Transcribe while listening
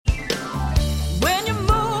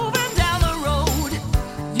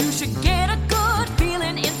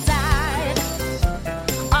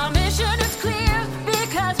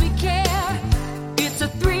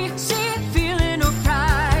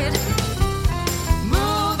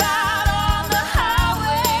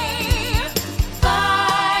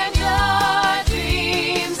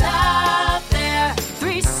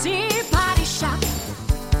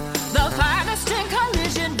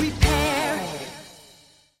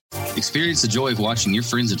Experience the joy of watching your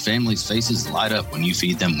friends and family's faces light up when you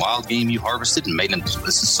feed them wild game you harvested and made into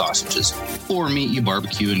delicious sausages, or meat you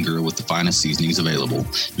barbecue and grill with the finest seasonings available.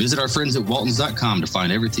 Visit our friends at Waltons.com to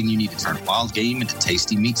find everything you need to turn wild game into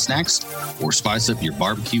tasty meat snacks, or spice up your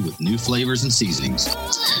barbecue with new flavors and seasonings.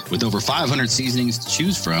 With over 500 seasonings to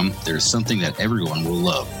choose from, there's something that everyone will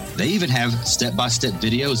love. They even have step-by-step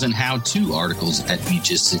videos and how-to articles at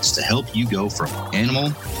Meatgistics to help you go from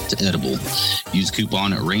animal to edible. Use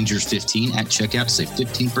coupon Rangers15 at checkout to save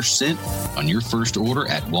 15% on your first order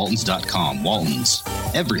at Waltons.com. Waltons,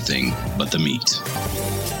 everything but the meat.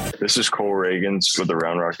 This is Cole Reagans with the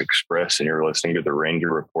Round Rock Express, and you're listening to the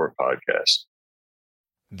Ranger Report podcast.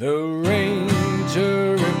 The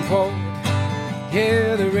Ranger Report.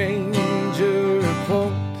 Yeah, the Ranger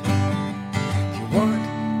Report. You want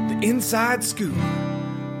the inside scoop?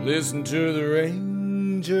 Listen to the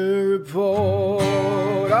Ranger Report.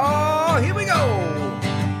 Oh, here we go.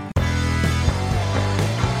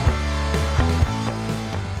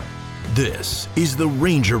 This is the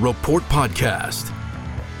Ranger Report podcast.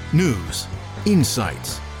 News,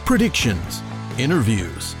 insights, predictions,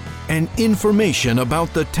 interviews, and information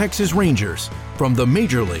about the Texas Rangers from the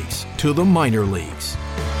major leagues to the minor leagues.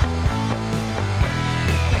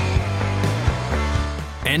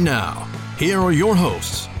 And now, here are your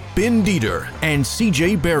hosts, Ben Dieter and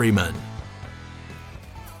CJ Berryman.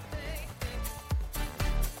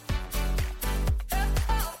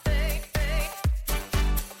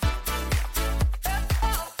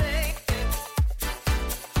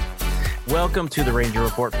 Welcome to the Ranger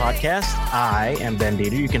Report podcast. I am Ben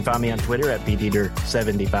Dieter. You can find me on Twitter at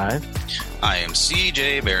bdieter75. I am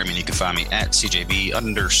CJ Berryman. You can find me at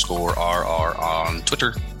CJB_RR on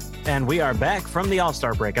Twitter. And we are back from the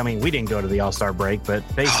All-Star break. I mean, we didn't go to the All-Star break, but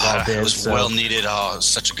baseball did. It was well needed. Oh, it was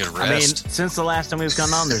such a good rest. I mean, since the last time we've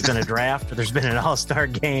come on, there's been a draft, there's been an All-Star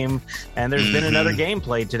game, and there's been another game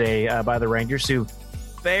played today by the Rangers, who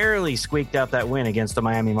barely squeaked out that win against the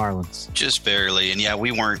Miami Marlins. Just barely. And yeah,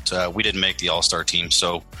 we didn't make the All-Star team,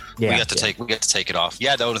 so we got to take it off.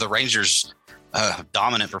 Yeah, though, the Rangers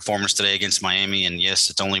dominant performance today against Miami, and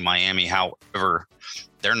yes, it's only Miami. However,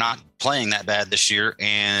 they're not playing that bad this year,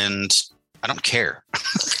 and I don't care.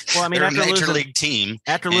 Well, I mean, they're a major league team.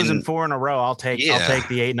 After losing 4 in a row, I'll take the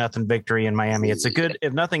 8-0 victory in Miami. It's a good,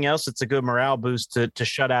 if nothing else, it's a good morale boost to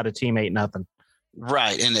shut out a team 8-0.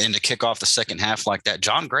 Right, and to kick off the second half like that.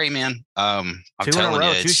 John Gray, man, I'm telling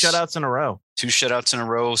you, 2 shutouts in a row. 2 shutouts in a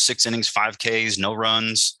row, 6 innings, 5 Ks, no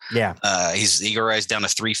runs. Yeah. He's ERA's down to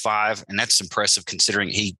 3.5, and that's impressive considering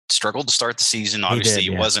he struggled to start the season. Obviously, he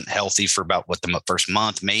wasn't healthy for about the first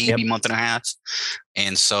month, maybe month and a half.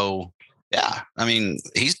 And so, yeah, I mean,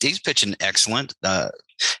 he's pitching excellent.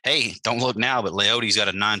 Hey, don't look now, but Leote's got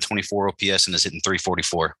a 924 OPS and is hitting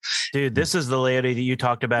 344. Dude, this is the Leote that you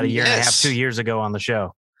talked about a year and a half, 2 years ago on the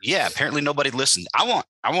show. Yeah, apparently nobody listened. Well,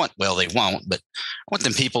 they won't, but I want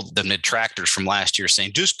them people, the detractors from last year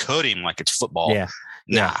saying, just cut him like it's football. Yeah.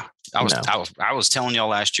 Nah, I was telling y'all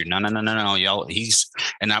last year, no, y'all.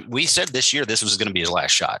 We said this year this was going to be his last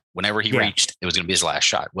shot. Whenever he reached, it was going to be his last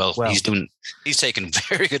shot. Well, he's taking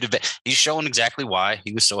very good advantage. He's showing exactly why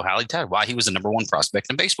he was so highly touted, why he was the number 1 prospect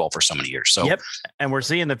in baseball for so many years. So, and we're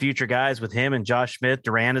seeing the future guys with him and Josh Smith.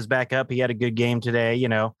 Duran is back up. He had a good game today,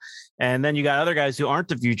 and then you got other guys who aren't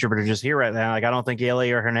the future, but are just here right now. Like, I don't think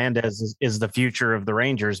Elier Hernandez is the future of the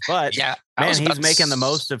Rangers, but man, he's making the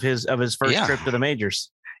most of his first trip to the majors.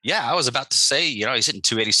 Yeah, I was about to say, he's hitting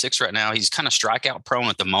 286 right now. He's kind of strikeout prone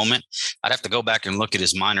at the moment. I'd have to go back and look at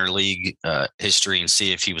his minor league history and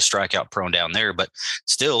see if he was strikeout prone down there. But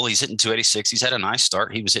still, he's hitting 286. He's had a nice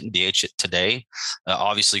start. He was hitting DH today.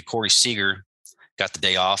 Obviously, Corey Seager got the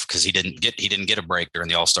day off because he didn't get a break during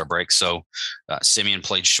the All-Star break. So Simeon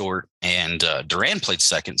played short and Duran played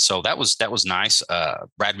second. So that was nice.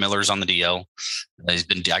 Brad Miller's on the DL. He's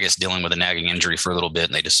been, I guess, dealing with a nagging injury for a little bit,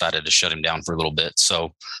 and they decided to shut him down for a little bit.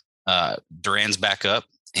 So Duran's back up,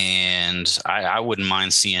 and I wouldn't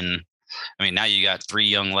mind seeing. I mean, now you got 2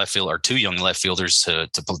 young left fielders to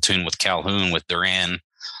platoon with Calhoun, with Duran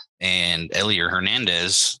and Elier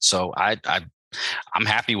Hernandez. So I'm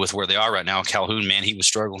happy with where they are right now. Calhoun, man, he was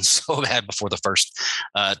struggling so bad before the first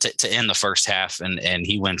to end the first half, and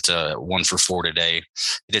he went 1 for 4 today.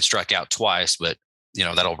 He did strike out twice, but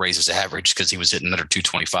that'll raise his average because he was hitting another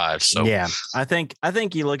 225. So yeah, I think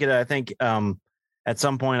you look at it. I think at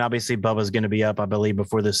some point, obviously, Bubba's going to be up, I believe,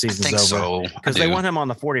 before the season's over. Because they want him on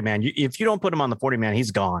the 40-man. If you don't put him on the 40-man,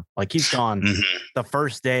 he's gone. Like, he's gone the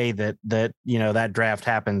first day that that draft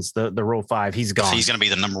happens, the Rule 5, he's gone. He's going to be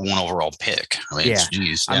the number 1 overall pick. I mean,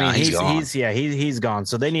 geez. I mean, he's gone. He's gone.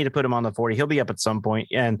 So they need to put him on the 40. He'll be up at some point.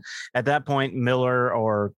 And at that point, Miller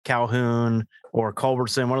or Calhoun or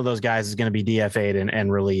Culberson, one of those guys is going to be DFA'd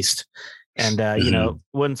and released. And,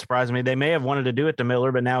 wouldn't surprise me. They may have wanted to do it to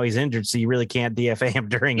Miller, but now he's injured. So you really can't DFA him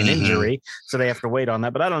during an injury. So they have to wait on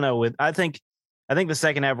that. But I don't know. I think the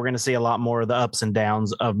second half, we're going to see a lot more of the ups and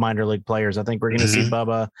downs of minor league players. I think we're going to see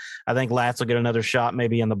Bubba. I think Latz will get another shot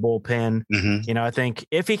maybe in the bullpen. I think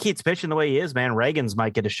if he keeps pitching the way he is, man, Reagans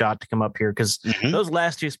might get a shot to come up here because those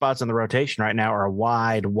last 2 spots in the rotation right now are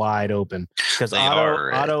wide open because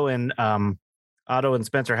Otto and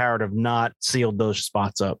Spencer Howard have not sealed those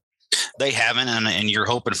spots up. They haven't, and you're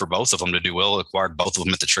hoping for both of them to do well. Acquired both of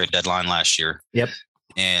them at the trade deadline last year. Yep.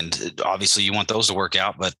 And obviously you want those to work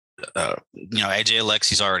out, but AJ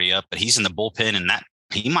Alexi's already up, but he's in the bullpen, and that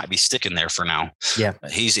he might be sticking there for now. Yeah.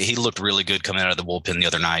 He looked really good coming out of the bullpen the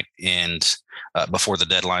other night and before the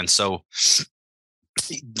deadline. So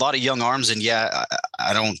a lot of young arms, and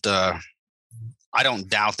I don't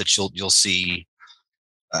doubt that you'll see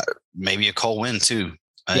maybe a Cole Winn too.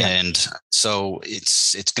 And so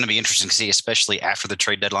it's going to be interesting to see, especially after the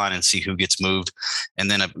trade deadline, and see who gets moved. And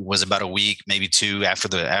then it was about a week, maybe 2 after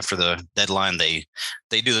the deadline, they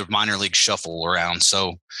do the minor league shuffle around.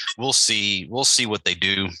 So we'll see what they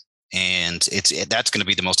do. And that's going to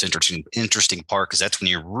be the most interesting part, because that's when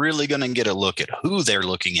you're really going to get a look at who they're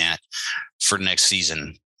looking at for next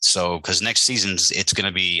season. So, because next season's, it's going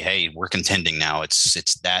to be, hey, we're contending now.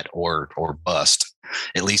 It's that or bust.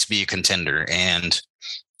 At least be a contender. And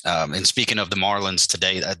speaking of the Marlins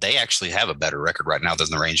today, they actually have a better record right now than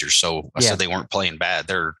the Rangers. So I said they weren't playing bad.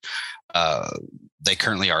 They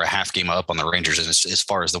currently are a half game up on the Rangers as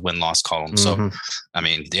far as the win-loss column. So, I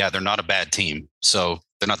mean, they're not a bad team. So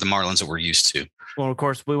they're not the Marlins that we're used to. Well, of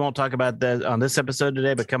course, we won't talk about that on this episode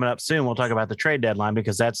today, but coming up soon, we'll talk about the trade deadline,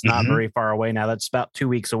 because that's not very far away now. That's about 2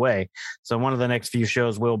 weeks away. So one of the next few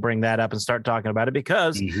shows, we'll bring that up and start talking about it,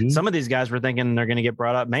 because some of these guys we're thinking they're going to get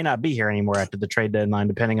brought up may not be here anymore after the trade deadline,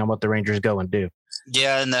 depending on what the Rangers go and do.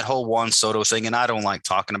 Yeah, and that whole Juan Soto thing, and I don't like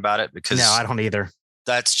talking about it because no, I don't either.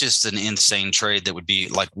 That's just an insane trade that would be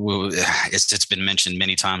like, it's been mentioned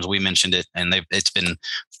many times. We mentioned it, and it's been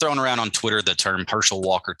thrown around on Twitter, the term Herschel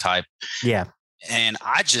Walker type. Yeah. And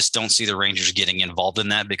I just don't see the Rangers getting involved in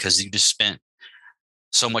that, because you just spent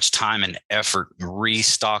so much time and effort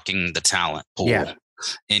restocking the talent pool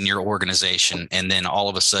in your organization. And then all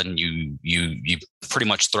of a sudden you pretty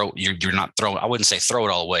much you're not throwing, I wouldn't say throw it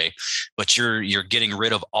all away, but you're getting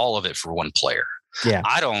rid of all of it for one player. Yeah.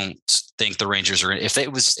 I don't think the Rangers are, if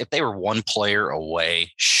they were one player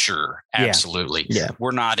away, sure. Absolutely. Yeah. We're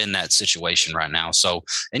not in that situation right now. So,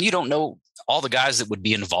 and you don't know all the guys that would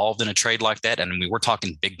be involved in a trade like that. And we're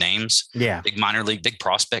talking big names, big minor league, big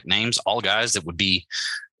prospect names, all guys that would be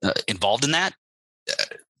involved in that.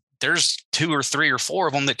 There's 2 or 3 or 4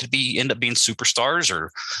 of them that could end up being superstars,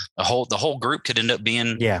 or the whole group could end up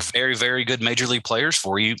being very, very good major league players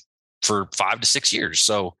for you for 5 to 6 years.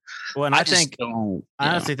 So, well, and I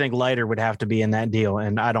honestly think Leiter would have to be in that deal,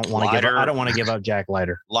 and I don't want to give up Jack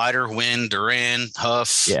Leiter. Leiter, Wynn, Duran,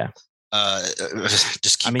 Huff. Yeah.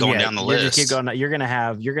 Just keep going down the list. Just keep going. You're gonna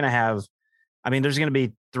have. I mean, there's gonna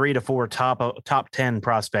be 3 to 4 top 10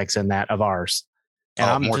 prospects in that of ours. And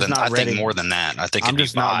I'm more just than not ready. I think more than that. I think I'm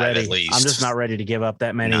just not ready. At least. I'm just not ready to give up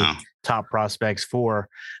that many top prospects for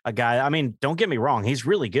a guy. I mean, don't get me wrong. He's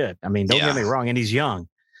really good. I mean, don't get me wrong, and he's young.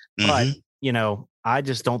 But I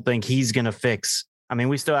just don't think he's gonna fix. I mean,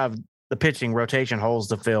 we still have the pitching rotation holes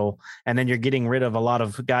to fill, and then you're getting rid of a lot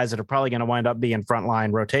of guys that are probably going to wind up being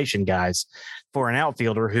frontline rotation guys for an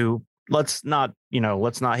outfielder who he's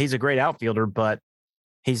a great outfielder, but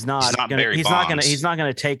he's not going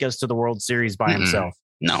to take us to the World Series by himself.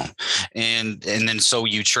 No. And then, so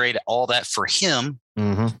you trade all that for him.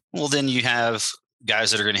 Well, then you have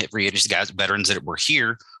guys that are going to hit free agents, veterans that were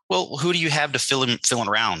here. Well, who do you have to fill in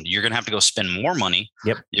around? You're going to have to go spend more money.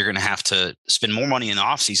 Yep. You're going to have to spend more money in the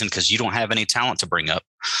offseason because you don't have any talent to bring up.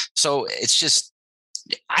 So it's just,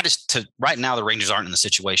 right now, the Rangers aren't in the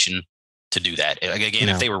situation to do that. Again,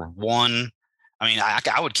 if they were one, I mean,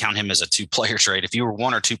 I would count him as a 2-player trade. If you were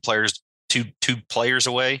 1 or 2 players, two players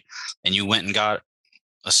away, and you went and got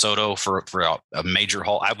a Soto for a major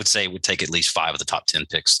haul, I would say it would take at least 5 of the top 10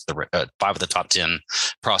 picks, 5 of the top 10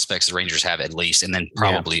 prospects the Rangers have at least, and then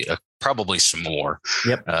probably some more.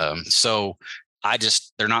 Yep. So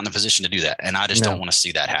they're not in the position to do that, and I just don't want to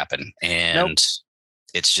see that happen. And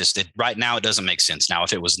It's just right now it doesn't make sense. Now,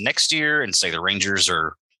 if it was next year and say the Rangers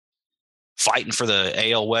are fighting for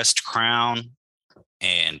the AL West crown,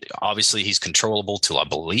 and obviously he's controllable till I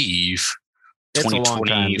believe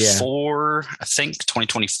 2024, I think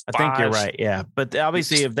 2025. I think you're right. Yeah. But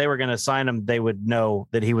obviously if they were going to sign him, they would know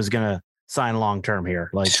that he was going to sign long-term here.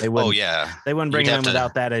 Like they wouldn't, they wouldn't bring him in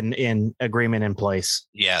without that in agreement in place.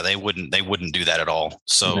 Yeah. They wouldn't do that at all.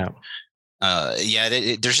 So, No.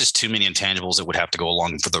 There's just too many intangibles that would have to go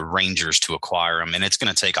along for the Rangers to acquire him, and it's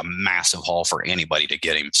going to take a massive haul for anybody to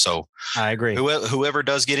get him. So I agree. Whoever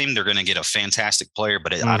does get him, they're going to get a fantastic player,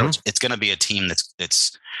 but it's going to be a team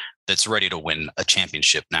that's ready to win a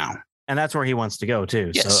championship now. And that's where he wants to go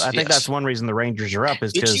too. Yes, so I think that's one reason the Rangers are up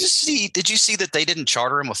is because did you see that they didn't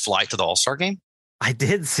charter him a flight to the All-Star game? I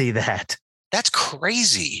did see that. That's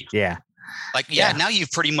crazy. Yeah. Like, now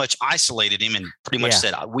you've pretty much isolated him and pretty much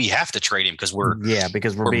said we have to trade him because we're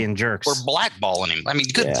being jerks. We're blackballing him. I mean,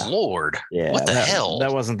 good Lord. Yeah. What the hell?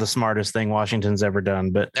 That wasn't the smartest thing Washington's ever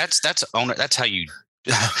done, but that's how you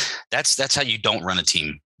that's how you don't run a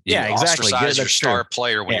team. Exactly. Ostracize your star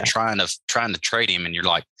player when you're trying to trade him, and you're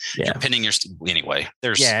like you're pinning your anyway.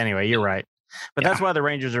 Anyway, you're right. But that's why the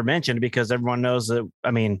Rangers are mentioned, because everyone knows that.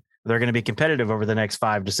 I mean, they're going to be competitive over the next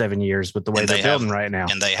 5 to 7 years with the way they're building right now.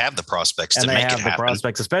 And they have the prospects to make it happen. The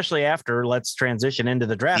prospects, especially after let's transition into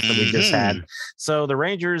the draft that we just had. So the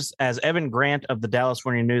Rangers, as Evan Grant of the Dallas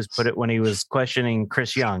Morning News put it when he was questioning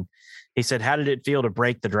Chris Young, he said, "How did it feel to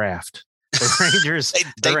break the draft?" The Rangers,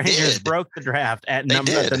 the Rangers broke the draft at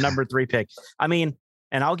the number 3 pick. I mean,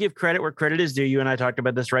 and I'll give credit where credit is due. You and I talked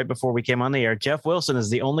about this right before we came on the air. Jeff Wilson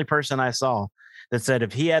is the only person I saw that said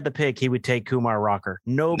if he had the pick, he would take Kumar Rocker.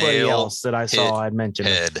 Nobody else that I saw had mentioned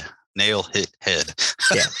head. Nail hit head.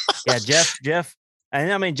 Yeah, Jeff.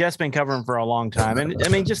 And I mean, Jeff's been covering for a long time. And I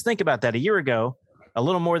mean, just think about that. A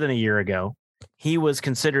little more than a year ago, he was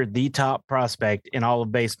considered the top prospect in all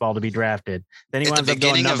of baseball to be drafted. Then he winds up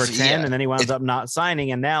going number 10, and then he winds up not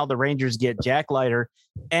signing. And now the Rangers get Jack Leiter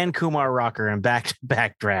and Kumar Rocker in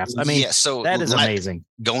back-to-back drafts. I mean, that is amazing.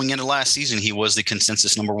 Going into last season, he was the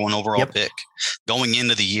consensus number 1 overall pick going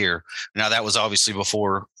into the year. Now that was obviously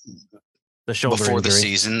before the shoulder injury. The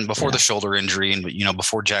season, before the shoulder injury, and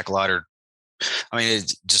before Jack Leiter. I mean,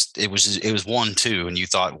 it was 1-2, and you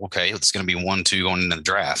thought, okay, it's going to be 1-2 going into the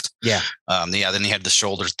draft. Yeah. Then he had the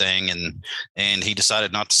shoulder thing, and he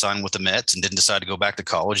decided not to sign with the Mets and didn't decide to go back to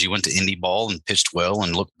college. He went to Indy ball and pitched well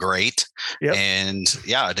and looked great. Yep. And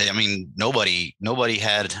I mean, nobody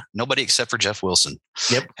except for Jeff Wilson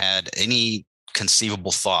had any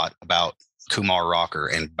conceivable thought about Kumar Rocker,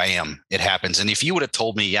 and bam, it happens. And if you would have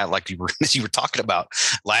told me, like you were talking about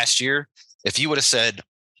last year, if you would have said,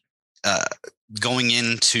 going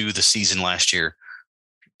into the season last year,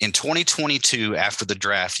 in 2022 after the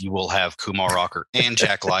draft, you will have Kumar Rocker and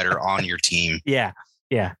Jack Leiter on your team. Yeah.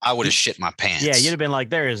 I would have shit my pants. Yeah, you'd have been like,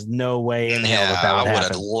 "There is no way in hell that would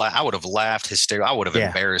happen." I would have laughed hysterically. I would have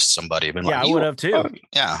embarrassed somebody. I would have too.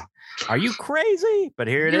 Yeah. Are you crazy? But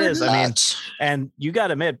here it is. Nuts. I mean, and you got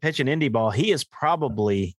to admit, pitching indie ball, he is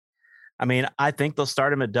probably. I mean, I think they'll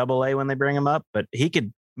start him at AA when they bring him up, but he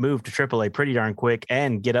could move to AAA pretty darn quick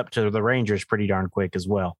and get up to the Rangers pretty darn quick as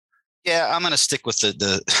well. Yeah, I'm going to stick with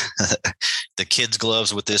the the kids'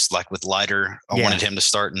 gloves with this, like with Leiter. I wanted him to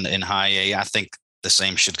start in high A. I think the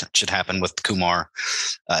same should happen with Kumar.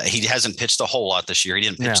 He hasn't pitched a whole lot this year. He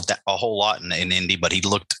didn't pitch a whole lot in Indy, but he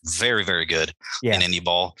looked very, very good in Indy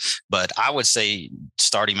ball. But I would say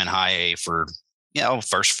start him in high A for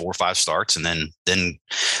first 4 or 5 starts, and then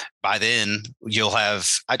by then you'll have.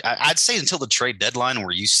 I'd say until the trade deadline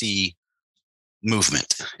where you see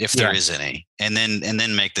movement, if there is any, and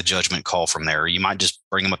then make the judgment call from there. You might just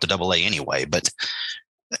bring him up to AA anyway, but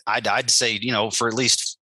I'd say for at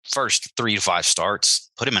least first 3 to 5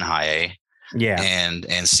 starts, put him in high A,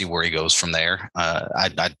 and see where he goes from there.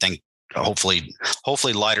 I think hopefully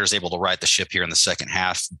Leiter's able to right the ship here in the second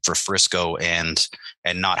half for Frisco and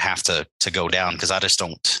not have to go down, because I just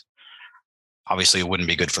don't. Obviously, it wouldn't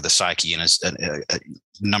be good for the psyche, and as a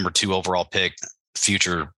number 2 overall pick,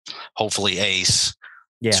 future hopefully ace,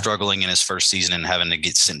 struggling in his first season and having to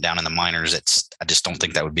get sent down in the minors. I just don't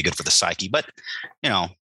think that would be good for the psyche. But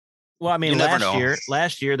well, I mean,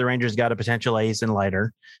 last year the Rangers got a potential ace in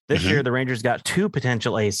Leiter. This year the Rangers got 2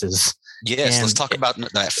 potential aces. Yes, let's talk about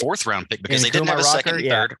that 4th round pick, because they didn't have a second and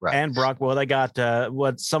third. Right. And Brock, well, they got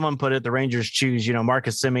what someone put it, the Rangers choose,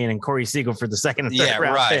 Marcus Semien and Corey Seager for the second and third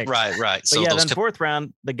round pick. Right. So then 4th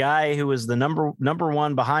round, the guy who was the number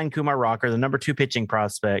 1 behind Kumar Rocker, the number 2 pitching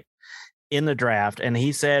prospect in the draft, and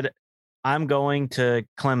he said, "I'm going to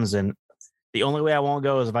Clemson. The only way I won't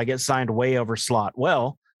go is if I get signed way over slot."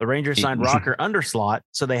 Well, The Rangers signed Rocker under slot,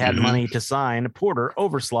 so they had money to sign Porter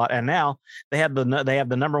over slot, and now they have the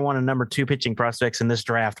number 1 and number 2 pitching prospects in this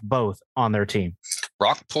draft both on their team.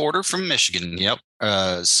 Brock Porter from Michigan. Yep.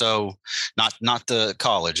 So not the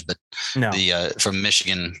college, but the from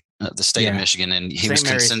Michigan, the state of Michigan, and he was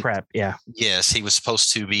Prep. Yeah. Yes, he was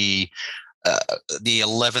supposed to be the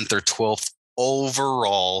 11th or 12th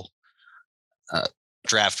overall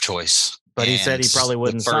draft choice. But he said he probably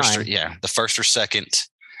wouldn't sign. The first or second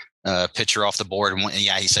pitcher off the board. And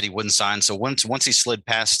he said he wouldn't sign. So once he slid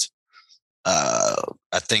past, I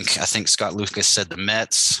think Scott Lucas said the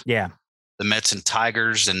Mets. Yeah. The Mets and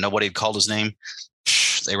Tigers, and nobody had called his name.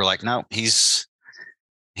 They were like, no, he's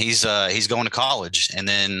going to college. And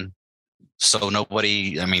then, so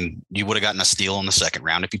nobody, I mean, you would have gotten a steal in the second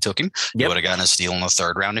round if you took him. You would have gotten a steal in the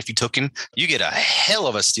third round if you took him. You get a hell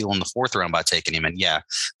of a steal in the fourth round by taking him. And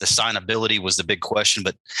the signability was the big question,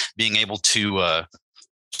 but being able to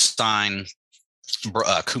sign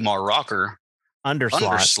Kumar Rocker under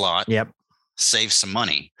slot. Yep. Save some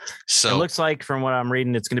money. So it looks like, from what I'm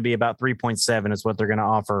reading, it's going to be about 3.7 is what they're going to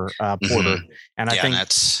offer Porter. And I think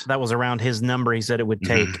that was around his number. He said it would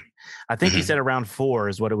take, I think he said around 4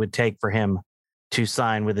 is what it would take for him to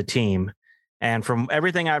sign with the team. And from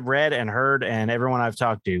everything I've read and heard and everyone I've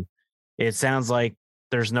talked to, it sounds like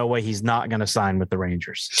there's no way he's not going to sign with the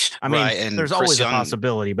Rangers. I mean, there's always a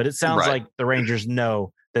possibility, but it sounds like the Rangers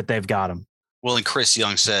know that they've got him. Well, and Chris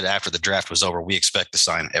Young said after the draft was over, we expect to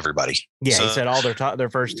sign everybody. Yeah, so, he said all their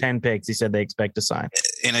first 10 picks, he said they expect to sign.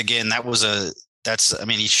 And again, it's a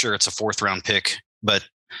 4th round pick, but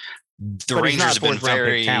the Rangers have been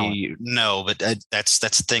that's the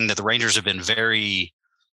thing, that the Rangers have been very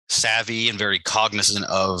savvy and very cognizant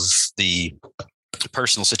of the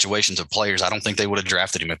personal situations of players. I don't think they would have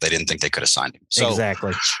drafted him if they didn't think they could have signed him. So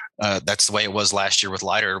exactly. That's the way it was last year with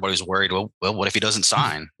Leiter. Everybody was worried. Well, what if he doesn't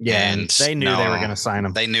sign? And they knew they were going to sign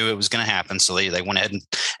him. They knew it was going to happen. So they went ahead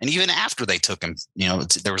and even after they took him,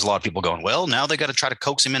 there was a lot of people going, well, now they got to try to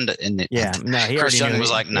coax him into. He Chris Young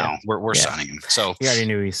was like, no, we're signing him. So he already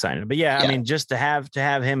knew he's signing him. But I mean, just to have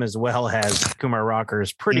him as well as Kumar Rocker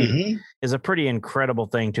is is a pretty incredible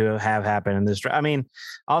thing to have happen in this draft. I mean,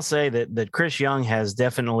 I'll say that Chris Young has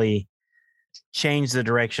definitely changed the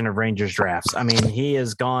direction of Rangers drafts. I mean,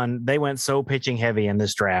 they went so pitching heavy in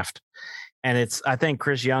this draft. And I think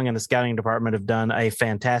Chris Young and the scouting department have done a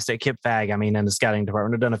fantastic, Kip Fagg, and the scouting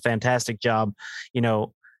department have done a fantastic job,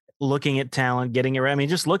 looking at talent, getting it right. I mean,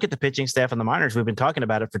 just look at the pitching staff in the minors. We've been talking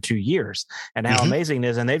about it for 2 years and how amazing it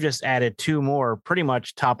is. And they've just added 2 more pretty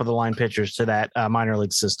much top of the line pitchers to that minor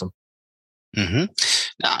league system. No,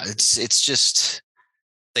 it's just,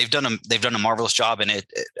 they've done a marvelous job. And I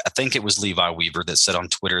think it was Levi Weaver that said on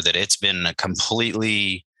Twitter that it's been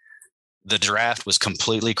the draft was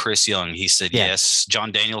completely Chris Young. He said, yes,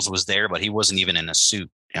 John Daniels was there, but he wasn't even in a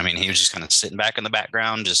suit. I mean, he was just kind of sitting back in the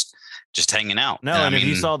background, just hanging out. No, and if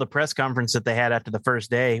you saw the press conference that they had after the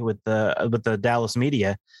first day with the Dallas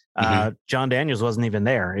media, John Daniels wasn't even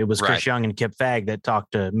there. It was Chris Young and Kip Fagg that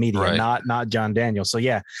talked to media, not John Daniels. So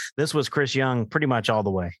this was Chris Young pretty much all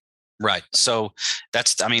the way. Right. So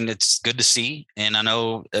it's good to see. And I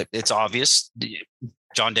know it's obvious.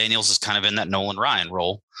 John Daniels is kind of in that Nolan Ryan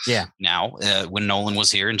role. Yeah. Now, when Nolan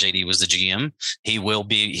was here and JD was the GM, he will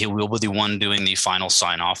be the one doing the final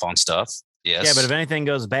sign off on stuff. Yes. Yeah, but if anything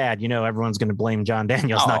goes bad, everyone's going to blame John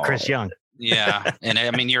Daniels, not Chris Young. Yeah, and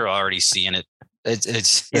I mean, you're already seeing it.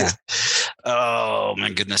 It's oh my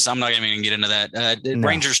goodness, I'm not even going to get into that.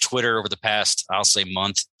 Rangers Twitter over the past, I'll say,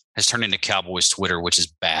 month has turned into Cowboys Twitter, which is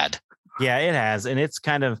bad. Yeah, it has, and it's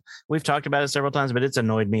we've talked about it several times, but it's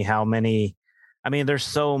annoyed me how many. I mean, there's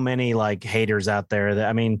so many haters out there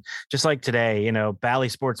that, just like today, Bally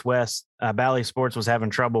Sports was having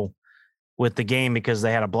trouble with the game because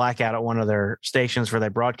they had a blackout at one of their stations where they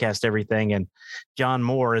broadcast everything. And John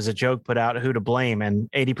Moore, as a joke, put out who to blame. And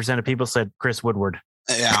 80% of people said Chris Woodward.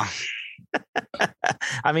 Yeah.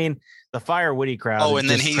 I mean, the Fire Woody crowd. Oh, and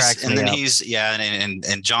then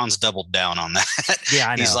John's doubled down on that. Yeah,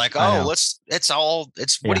 I know. He's like, it's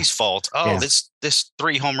Woody's fault. Oh, this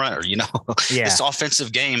 3 home runner, this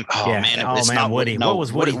offensive game. Oh man, it's not Woody. What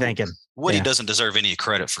was Woody thinking? Woody doesn't deserve any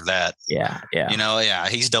credit for that. Yeah.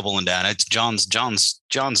 He's doubling down. It's John's.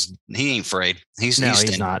 He ain't afraid. He's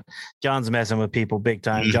not. John's messing with people big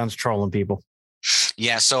time. John's trolling people.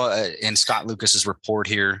 Yeah. So in Scott Lucas's report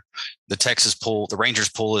here, the Rangers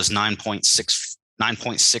pool is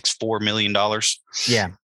 $9.64 million. Yeah.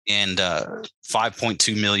 And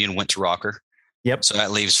 $5.2 million went to Rocker. Yep. So that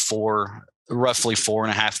leaves roughly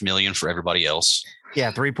 $4.5 million for everybody else.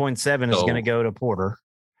 Yeah. 3.7 is going to go to Porter.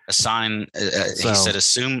 Assign. He said,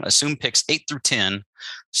 assume picks 8 through 10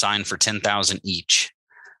 sign for $10,000 each,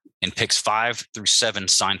 and picks 5 through 7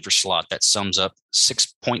 sign for slot. That sums up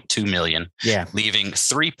 $6.2 million. Yeah, leaving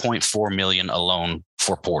 $3.4 million alone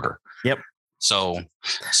for Porter. Yep. So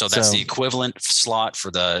that's the equivalent slot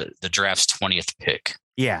for the draft's 20th pick.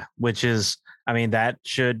 Yeah, which is, I mean, that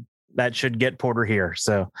should get Porter here.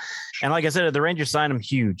 So, and like I said, the Rangers signed him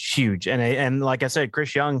huge. And like I said,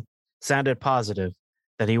 Chris Young sounded positive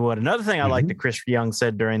that he would. Another thing I like that Chris Young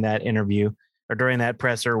said during that interview or during that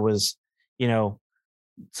presser was,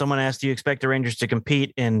 someone asked, do you expect the Rangers to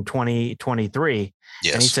compete in 2023?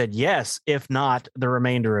 Yes. And he said, yes, if not the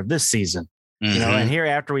remainder of this season. And here,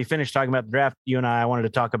 after we finish talking about the draft, you and I wanted to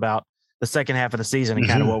talk about the second half of the season and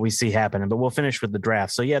kind of what we see happening, but we'll finish with the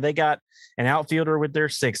draft. So yeah, they got an outfielder with their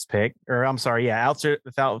 6th pick, or I'm sorry. Yeah.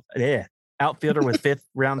 Outfielder with 5th,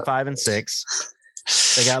 round 5 and 6.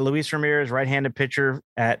 They got Luis Ramirez, right-handed pitcher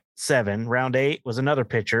at 7. Round 8 was another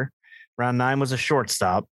pitcher. Round 9 was a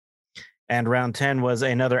shortstop, and round 10 was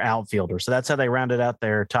another outfielder. So that's how they rounded out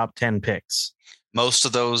their top 10 picks. Most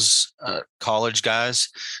of those college guys.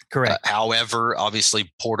 Correct. However,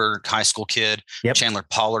 obviously Porter, high school kid. Yep. Chandler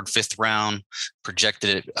Pollard, 5th round,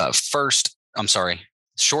 projected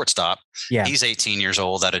shortstop. Yeah. He's 18 years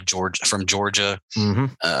old from Georgia.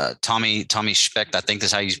 Tommy Specht, I think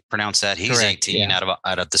that's how you pronounce that. He's Correct. 18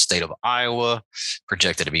 out of the state of Iowa,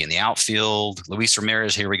 projected to be in the outfield. Luis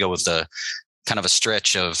Ramirez, here we go with the kind of a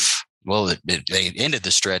stretch of, they ended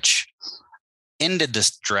this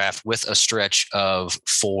draft with a stretch of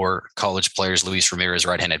 4 college players. Luis Ramirez,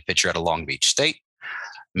 right-handed pitcher out of Long Beach State.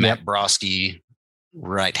 Matt Broski,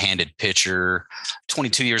 right-handed pitcher,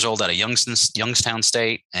 22 years old out of Youngstown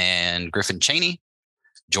State. And Griffin Chaney,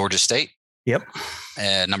 Georgia State. Yep.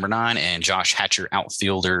 Number 9. And Josh Hatcher,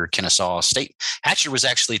 outfielder, Kennesaw State. Hatcher was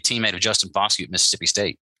actually a teammate of Justin Foskey at Mississippi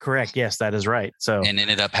State. Correct. Yes, that is right. So, and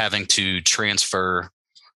ended up having to transfer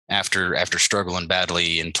after struggling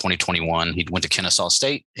badly in 2021. He went to Kennesaw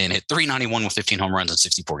State and hit .391 with 15 home runs in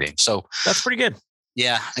 64 games. So that's pretty good.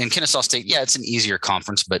 Yeah. And Kennesaw State, it's an easier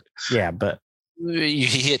conference, but he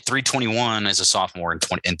hit .321 as a sophomore in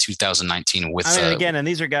 2019 with, again, and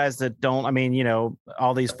these are guys that don't,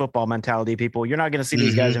 all these football mentality people, you're not going to see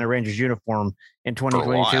these guys in a Rangers uniform in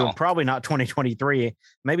 2022, probably not 2023,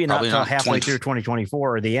 maybe not until halfway through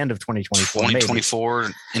 2024 or the end of 2024, 2024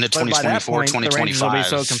 into 2024, 2025. The Rangers will be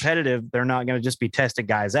so competitive. They're not going to just be testing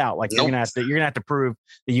guys out. Like you're going to have to prove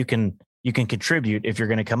that you can contribute if you're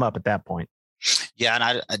going to come up at that point.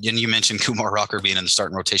 Yeah. And you mentioned Kumar Rocker being in the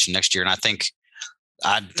starting rotation next year. And I think,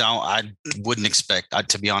 I wouldn't expect,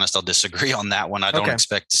 to be honest, I'll disagree on that one. I don't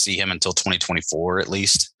expect to see him until 2024, at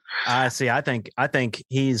least. I see. I think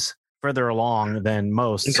he's further along than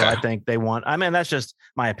most. Okay. So I think they want, that's just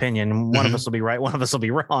my opinion. One of us will be right. One of us will be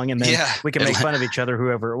wrong. And then we can make fun of each other,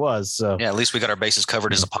 whoever it was. So at least we got our bases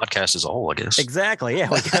covered as a podcast as a whole, I guess. Exactly. Yeah.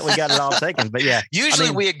 We got it all taken, but usually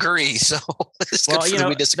we agree. So it's good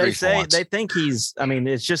we disagree. They think he's,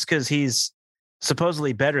 it's just cause he's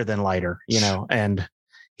supposedly better than Leiter, and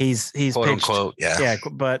he's quote pitched, unquote. Yeah.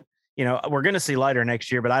 But we're going to see Leiter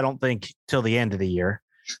next year, but I don't think till the end of the year.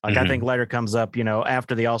 Like I think Leiter comes up,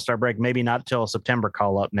 after the All-Star break, maybe not till a September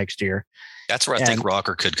call up next year. That's where I think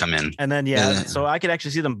Rocker could come in. And then, so I could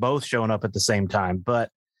actually see them both showing up at the same time. But,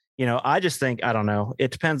 I just think, I don't know.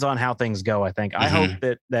 It depends on how things go, I think. I hope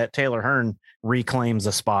that Taylor Hearn reclaims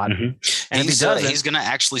a spot. And if he doesn't, he's going to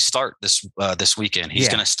actually start this weekend. He's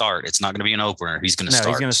going to start. It's not going to be an opener. He's going to start.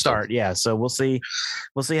 He's going to start. Yeah. So we'll see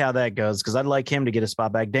how that goes. Cause I'd like him to get a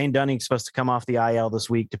spot back. Dane Dunning's supposed to come off the IL this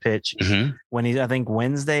week to pitch when I think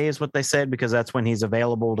Wednesday is what they said, because that's when he's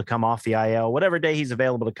available to come off the IL, whatever day he's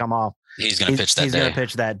available to come off. He's going to pitch that day. He's going to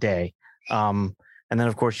pitch that day. And then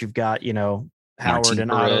of course you've got, Howard Martin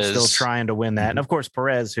and Otto still trying to win that. And of course,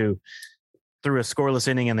 Perez, who threw a scoreless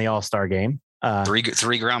inning in the All-Star game.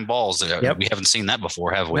 Three ground balls. We haven't seen that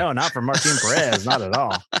before, have we? No, not from Martin Perez, not at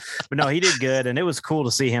all. But no, he did good, and it was cool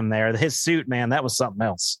to see him there. His suit, man, that was something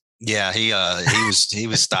else. Yeah, he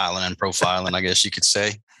was styling and profiling, I guess you could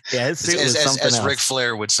say. Yeah, his suit was something else. As Ric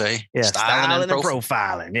Flair would say. Yeah, styling and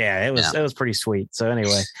profiling. Yeah, it was pretty sweet. So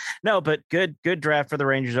anyway, no, but good draft for the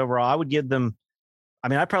Rangers overall. I would give them.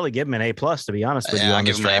 I'd probably give them an A+, to be honest with you. I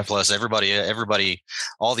give them an A+. Everybody,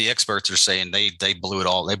 all the experts are saying they blew it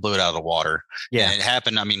all. They blew it out of the water. Yeah, and it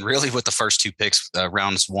happened. Really, with the first 2 picks,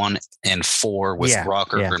 rounds 1 and 4 with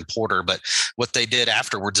Rocker and Porter. But what they did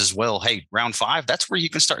afterwards as well. Hey, round 5, that's where you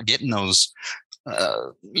can start getting those,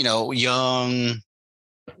 young,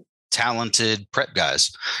 talented prep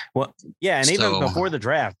guys. Well, yeah, and even before the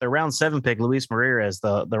draft, the round 7 pick, Luis Ramirez,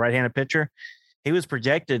 the right-handed pitcher, he was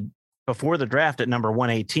projected before the draft at number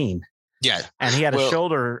 118. Yeah. And he had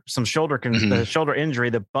some shoulder injury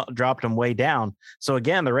that dropped him way down. So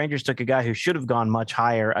again, the Rangers took a guy who should have gone much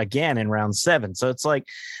higher again in round 7. So it's like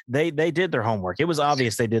they did their homework. It was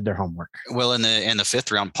obvious they did their homework. Well, in the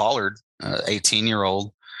 5th round, Pollard,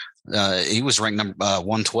 18-year-old, he was ranked number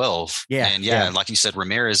 112. Yeah. And like you said,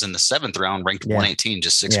 Ramirez in the 7th round ranked 118,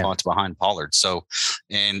 just 6 spots behind Pollard. So,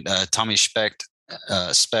 and Tommy Specht,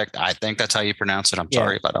 I think that's how you pronounce it. I'm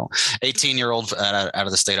sorry if I don't. 18-year-old out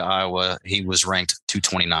of the state of Iowa, he was ranked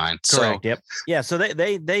 229. Correct. So, Yep. Yeah. So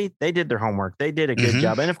they did their homework. They did a good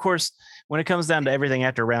job. And of course, when it comes down to everything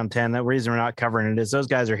after round 10, the reason we're not covering it is those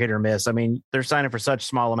guys are hit or miss. I mean, they're signing for such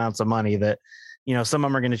small amounts of money that, some of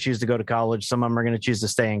them are going to choose to go to college. Some of them are going to choose to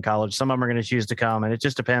stay in college. Some of them are going to choose to come. And it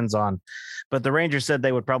just depends on. But the Rangers said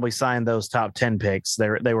they would probably sign those top 10 picks.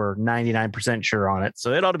 They were 99% sure on it.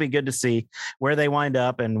 So it ought to be good to see where they wind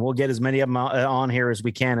up. And we'll get as many of them on here as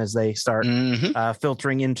we can as they start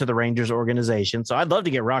filtering into the Rangers organization. So I'd love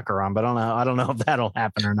to get Rocker on, but I don't know if that'll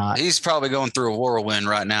happen or not. He's probably going through a whirlwind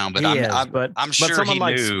right now, but I'm sure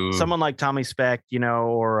someone knew. Someone like Tommy Specht,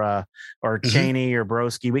 or Cheney or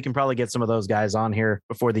Broski, we can probably get some of those guys on here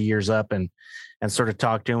before the year's up and sort of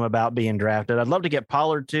talk to him about being drafted. I'd love to get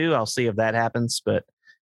Pollard too. I'll see if that happens,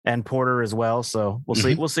 and Porter as well. So we'll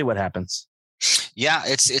see. We'll see what happens. Yeah,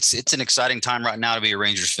 it's an exciting time right now to be a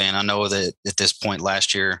Rangers fan. I know that at this point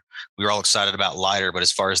last year we were all excited about Leiter, but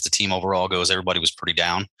as far as the team overall goes, everybody was pretty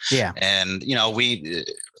down. Yeah, and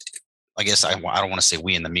I guess I don't want to say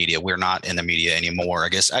we in the media. We're not in the media anymore. I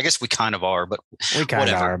guess we kind of are, but we kind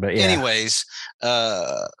of are. But yeah. Anyways,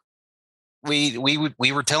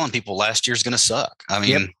 we were telling people last year's going to suck. I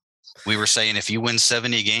mean, we were saying if you win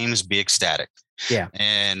 70 games, be ecstatic. Yeah.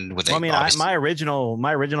 And with my original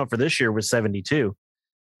for this year was 72,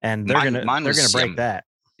 and they're going to break that.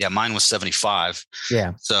 Yeah, mine was 75.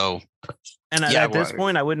 Yeah. So. And at this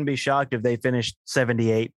point, I wouldn't be shocked if they finished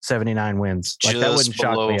 78, 79 wins. Like that wouldn't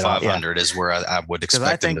shock me at all. 500 is where I would expect.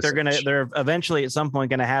 Because I think they're eventually at some point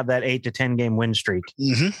going to have that 8 to 10 game win streak.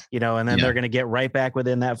 And then they're going to get right back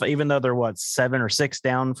within that. Even though they're 7 or 6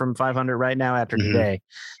 down from 500 right now after today,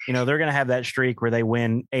 they're going to have that streak where they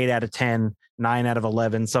win 8 out of 10, 9 out of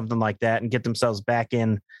 11, something like that, and get themselves back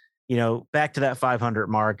in, back to that 500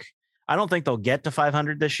 mark. I don't think they'll get to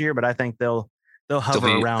 500 this year, but I think they'll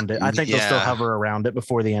hover around it. I think they'll still hover around it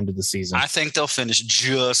before the end of the season. I think they'll finish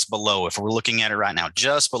just below, if we're looking at it right now,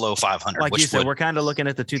 just below 500. Like you said, we're kind of looking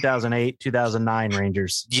at the 2008, 2009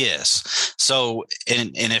 Rangers. Yes. So,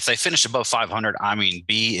 and if they finish above 500, I mean,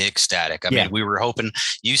 be ecstatic. I mean, we were hoping,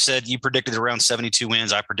 you said you predicted around 72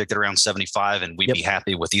 wins. I predicted around 75, and we'd be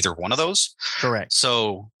happy with either one of those. Correct.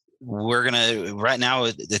 So we're going to, right now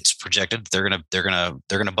it's projected they're going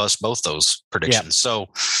to bust both those predictions. So,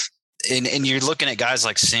 and you're looking at guys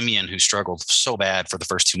like Simeon, who struggled so bad for the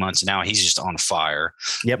first 2 months. And now he's just on fire.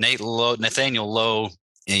 Yep. Nathaniel Lowe,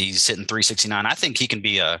 he's hitting 369. I think he can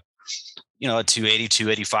be a 280,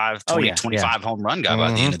 285, 25 home run guy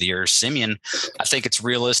by the end of the year. Simeon, I think it's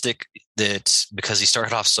realistic that because he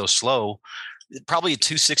started off so slow, probably a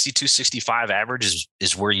 260, 265 average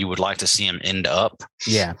is where you would like to see him end up.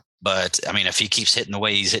 Yeah. But I mean, if he keeps hitting the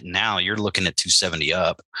way he's hitting now, you're looking at 270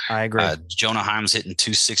 up. I agree. Jonah Heim's hitting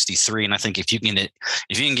 263, and I think if you can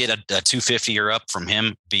get a 250 or up from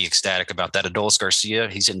him, be ecstatic about that. Adolis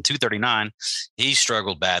Garcia, he's hitting 239. He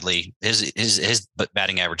struggled badly. His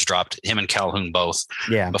batting average dropped. Him and Calhoun both.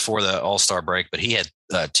 Before the All-Star break, but he had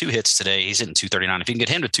 2 hits today. He's hitting 239. If you can get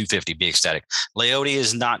him to 250, be ecstatic. Leote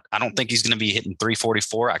is not. I don't think he's going to be hitting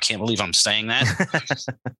 344. I can't believe I'm saying that.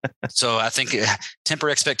 So I think temper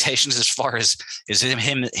expectations as far as him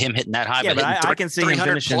hitting that high. Yeah, but I can see him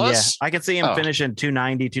finishing. Plus? Yeah, I can see him finishing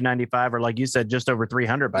 290, 295, or like you said, just over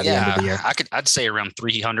 300 by the end of the year. I'd say around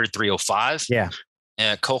 300, 305. Yeah.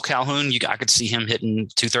 Cole Calhoun, I could see him hitting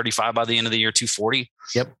 235 by the end of the year, 240.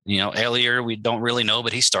 Yep. Ellier, we don't really know,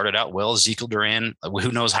 but he started out well. Ezekiel Duran,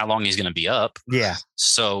 who knows how long he's going to be up. Yeah.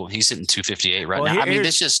 So he's hitting 258 right now. I mean,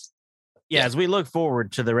 it's just. Yeah, as we look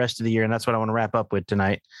forward to the rest of the year, and that's what I want to wrap up with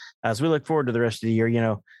tonight. As we look forward to the rest of the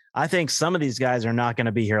year, I think some of these guys are not going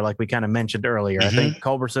to be here, like we kind of mentioned earlier. I think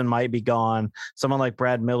Culberson might be gone. Someone like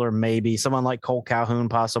Brad Miller, maybe. Someone like Cole Calhoun,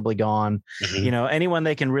 possibly gone. Anyone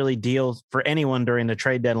they can really deal for anyone during the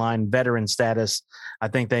trade deadline, veteran status, I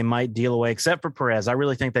think they might deal away, except for Perez. I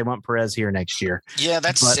really think they want Perez here next year. Yeah,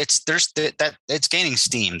 it's gaining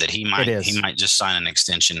steam that he might just sign an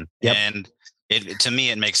extension. Yep. And to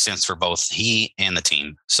me, it makes sense for both he and the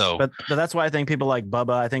team. So, but that's why I think people like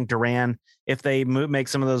Bubba, I think Duran, if they make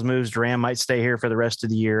some of those moves, Duran might stay here for the rest of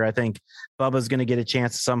the year. I think Bubba's going to get a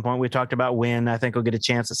chance at some point. We talked about Wynn. I think he'll get a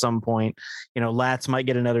chance at some point. Latz might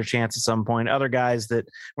get another chance at some point. Other guys that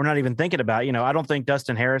we're not even thinking about. I don't think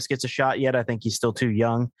Dustin Harris gets a shot yet. I think he's still too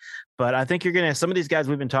young. But I think you're going to have some of these guys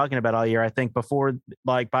we've been talking about all year. I think before,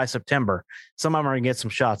 by September, some of them are going to get some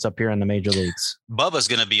shots up here in the major leagues. Bubba's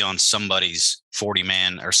going to be on somebody's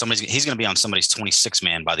 40-man or he's going to be on somebody's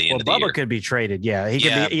 26-man by the end of the year. Bubba could be traded. Yeah. He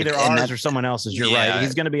could be either ours or someone else's. You're right.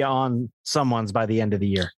 He's going to be on someone's by the end of the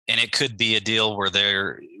year. And it could be a deal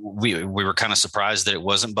where we were kind of surprised that it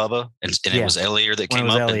wasn't Bubba and it was Ellier that came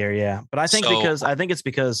up. Yeah. But I think it's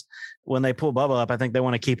because when they pull Bubba up, I think they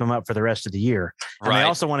want to keep him up for the rest of the year. And they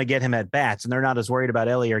also want to get him at bats, and they're not as worried about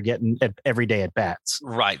Ellier getting every day at bats.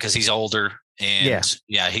 Right. Because he's older. And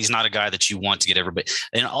he's not a guy that you want to get everybody.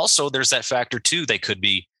 And also there's that factor too. They could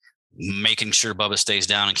be making sure Bubba stays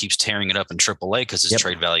down and keeps tearing it up in AAA because his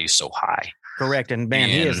trade value is so high. Correct. And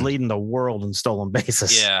he is leading the world in stolen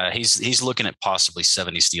bases. Yeah. He's looking at possibly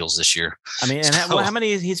 70 steals this year. I mean, and how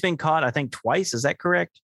many he's been caught? I think twice. Is that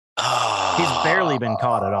correct? He's barely been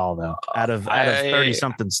caught at all, though, out of 30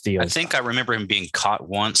 something steals. I think I remember him being caught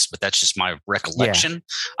once, but that's just my recollection. Yeah.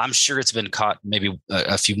 I'm sure it's been caught maybe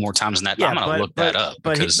a few more times than that. Yeah, I'm going to look that up.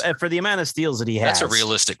 But for the amount of steals that he has, that's a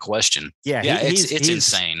realistic question. Yeah, it's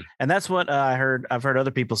insane. And that's what I've heard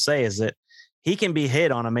other people say is that he can be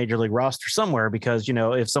hit on a major league roster somewhere because,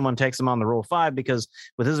 if someone takes him on the Rule 5, because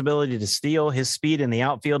with his ability to steal, his speed in the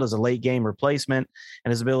outfield as a late game replacement,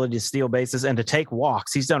 and his ability to steal bases and to take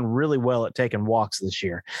walks, he's done really well at taking walks this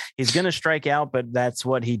year. He's going to strike out, but that's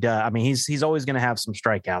what he does. I mean, he's always going to have some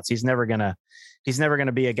strikeouts. He's never going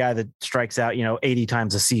to be a guy that strikes out, 80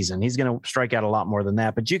 times a season. He's going to strike out a lot more than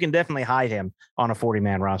that, but you can definitely hide him on a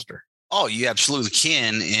 40-man roster. Oh, you absolutely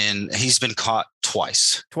can. And he's been caught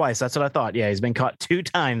twice. That's what I thought. Yeah. He's been caught 2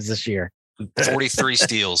 times this year. 43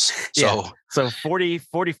 steals. So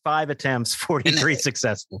 45 attempts, 43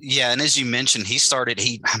 successful. Yeah. And as you mentioned, he started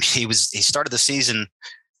the season.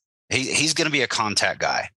 He's going to be a contact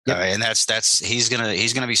guy. Yep. And he's going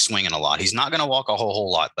to be swinging a lot. He's not going to walk a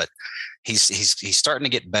whole lot, but he's starting to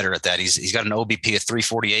get better at that. He's got an OBP of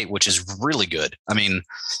 348, which is really good. I mean,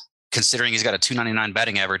 considering he's got a 299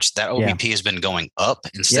 batting average, that OBP has been going up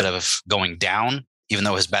instead of going down, even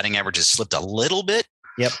though his batting average has slipped a little bit.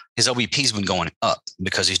 Yep. His OBP has been going up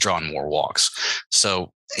because he's drawing more walks.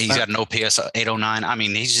 So he's got an OPS 809. I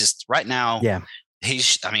mean, he's just right now. Yeah.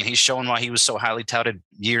 He's showing why he was so highly touted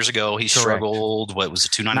years ago. He struggled. What was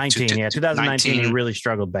it? 2019. He really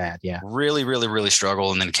struggled bad. Yeah. Really, really, really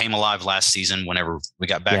struggled. And then came alive last season whenever we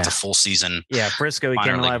got back to full season. Yeah. Frisco, he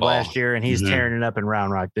came alive last year and he's tearing it up in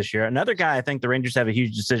Round Rock this year. Another guy I think the Rangers have a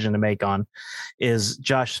huge decision to make on is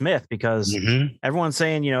Josh Smith, because everyone's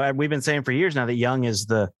saying, we've been saying for years now that Young is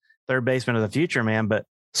the third baseman of the future, man, but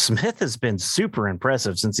Smith has been super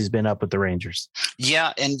impressive since he's been up with the Rangers.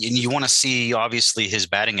 Yeah, and you want to see obviously his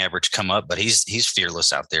batting average come up, but he's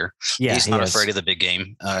fearless out there. Yeah, he's not afraid of the big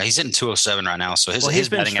game. He's hitting 207 right now, so his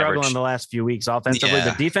been batting struggling average the last few weeks offensively,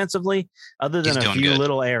 but defensively, other than a few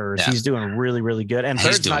little errors, he's doing really, really good. And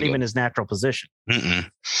third's not even his natural position.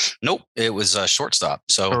 Nope, it was a shortstop.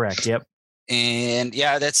 So correct. Yep. And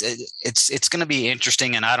yeah, it's going to be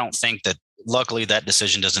interesting, and I don't think that. Luckily, that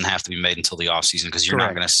decision doesn't have to be made until the offseason because you're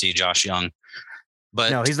not going to see Josh Young. But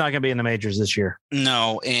no, he's not going to be in the majors this year.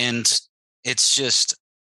 No, and it's just,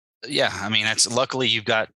 I mean, that's luckily you've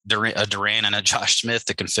got a Duran and a Josh Smith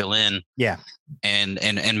that can fill in. Yeah. And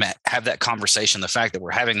have that conversation. The fact that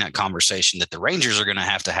we're having that conversation that the Rangers are going to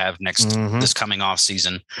have this coming off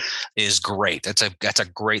season is great. That's a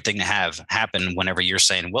great thing to have happen whenever you're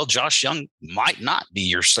saying, well, Josh Young might not be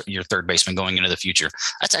your third baseman going into the future.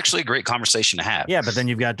 That's actually a great conversation to have. Yeah. But then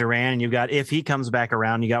you've got Duran and you've got, if he comes back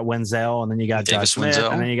around, you got Wenzel and then you got Josh Smith.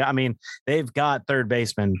 And then they've got third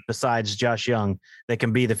baseman besides Josh Young that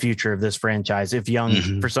can be the future of this franchise if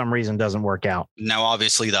Young for some reason doesn't work out. Now,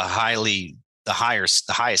 obviously the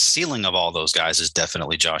highest ceiling of all those guys is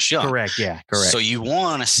definitely Josh Young. Correct. Yeah. Correct. So you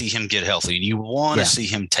want to see him get healthy and you want to see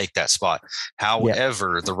him take that spot.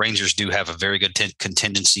 However, the Rangers do have a very good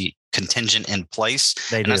contingent in place.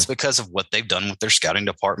 And that's because of what they've done with their scouting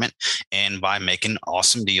department and by making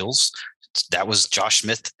awesome deals. That was Josh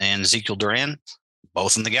Smith and Ezekiel Duran,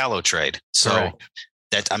 both in the Gallo trade. So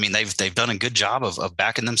they've done a good job of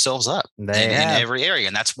backing themselves up in every area.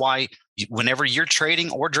 And that's why whenever you're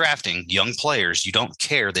trading or drafting young players, you don't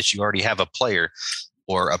care that you already have a player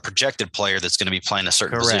or a projected player that's going to be playing a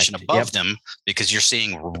certain position above them, because you're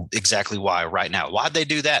seeing exactly why right now. Why'd they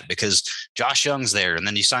do that? Because Josh Young's there, and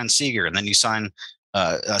then you sign Seager, and then you sign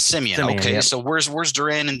Semien. Okay, so where's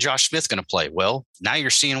Duran and Josh Smith going to play? Well, now you're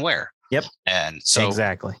seeing where. Yep. And so,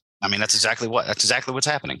 exactly. I mean, that's exactly what's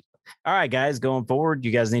happening. All right, guys, going forward,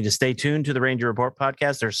 you guys need to stay tuned to the Ranger Report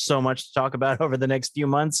podcast. There's so much to talk about over the next few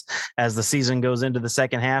months as the season goes into the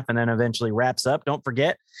second half and then eventually wraps up. Don't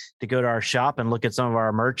forget to go to our shop and look at some of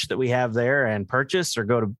our merch that we have there and purchase, or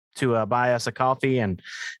go to buy us a coffee and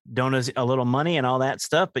donate a little money and all that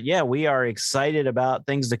stuff. But yeah, we are excited about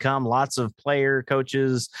things to come. Lots of player,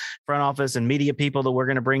 coaches, front office, and media people that we're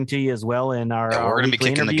going to bring to you as well in our we're going to be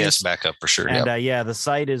kicking interviews. the guests back up for sure. And the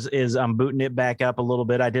site is I'm booting it back up a little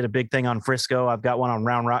bit. I did a big thing on Frisco. I've got one on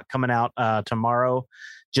Round Rock coming out tomorrow,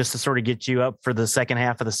 just to sort of get you up for the second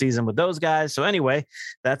half of the season with those guys. So anyway,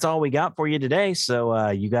 that's all we got for you today. So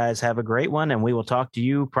you guys have a great one, and we will talk to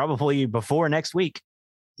you probably before next week.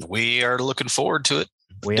 We are looking forward to it.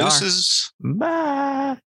 We Deuces. are.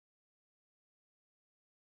 Bye.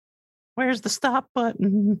 Where's the stop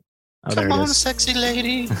button? Oh, Come on, sexy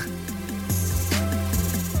lady.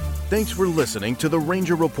 Thanks for listening to the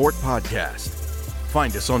Ranger Report podcast.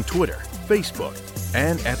 Find us on Twitter, Facebook,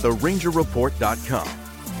 and at therangerreport.com.